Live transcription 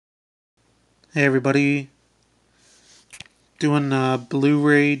Hey everybody, doing a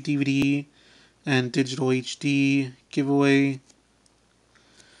Blu-ray, DVD, and digital HD giveaway.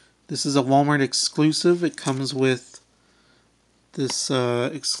 This is a Walmart exclusive. It comes with this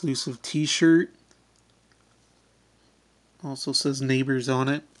exclusive t-shirt. Also says Neighbors on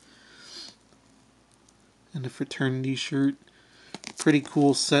it. And a fraternity shirt. Pretty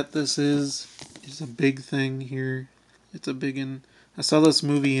cool set this is. It's a big thing here. It's a big one. I saw this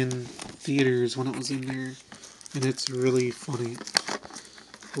movie in theaters when it was in there. And it's really funny.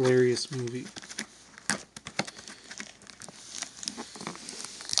 Hilarious movie.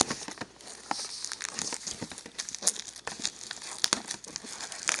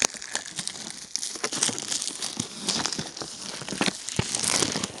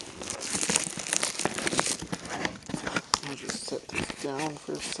 I'll just set this down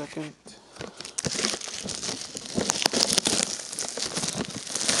for a second.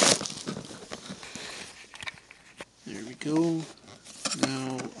 There we go.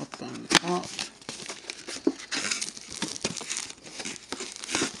 Now up on the top.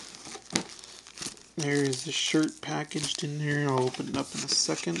 There is the shirt packaged in there. I'll open it up in a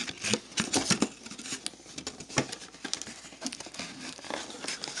second.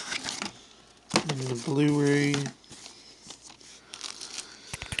 And the Blu-ray.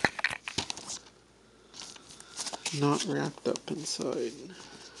 Not wrapped up inside.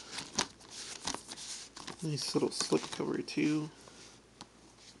 Nice little slip cover too.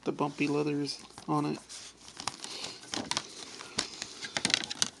 The bumpy leathers on it.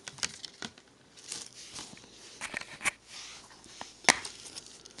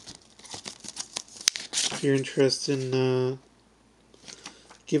 If you're interested in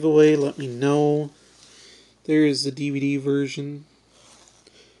giveaway, let me know. There is the DVD version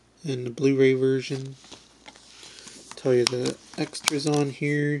and the Blu-ray version. Tell you the extras on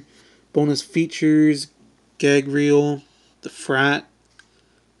here. Bonus features, gag reel, the frat,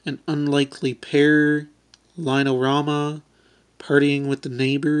 an unlikely pair, linorama, partying with the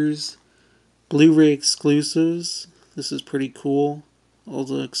neighbors, Blu-ray exclusives. This is pretty cool. All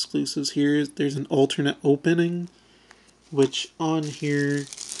the exclusives here. There's an alternate opening, which on here it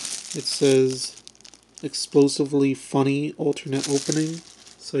says explosively funny alternate opening.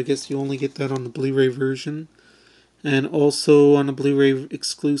 So I guess you only get that on the Blu-ray version. And also on the Blu-ray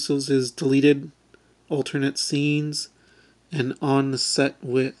exclusives is deleted alternate scenes and on the set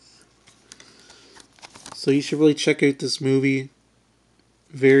with. So you should really check out this movie.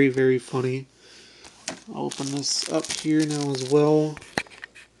 Very, very funny. I'll open this up here now as well.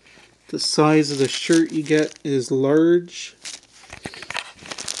 The size of the shirt you get is large.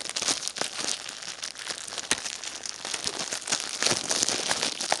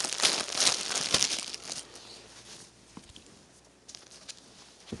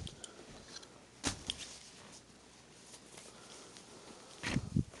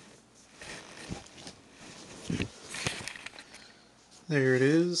 There it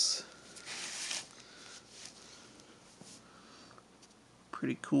is.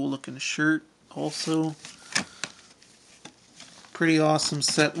 Pretty cool looking shirt also. Pretty awesome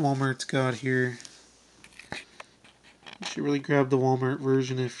set Walmart's got here. You should really grab the Walmart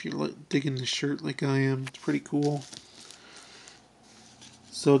version if you're digging the shirt like I am. It's pretty cool.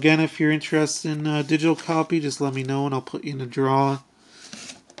 So again, if you're interested in a digital copy, just let me know and I'll put you in a draw.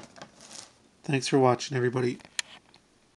 Thanks for watching, everybody.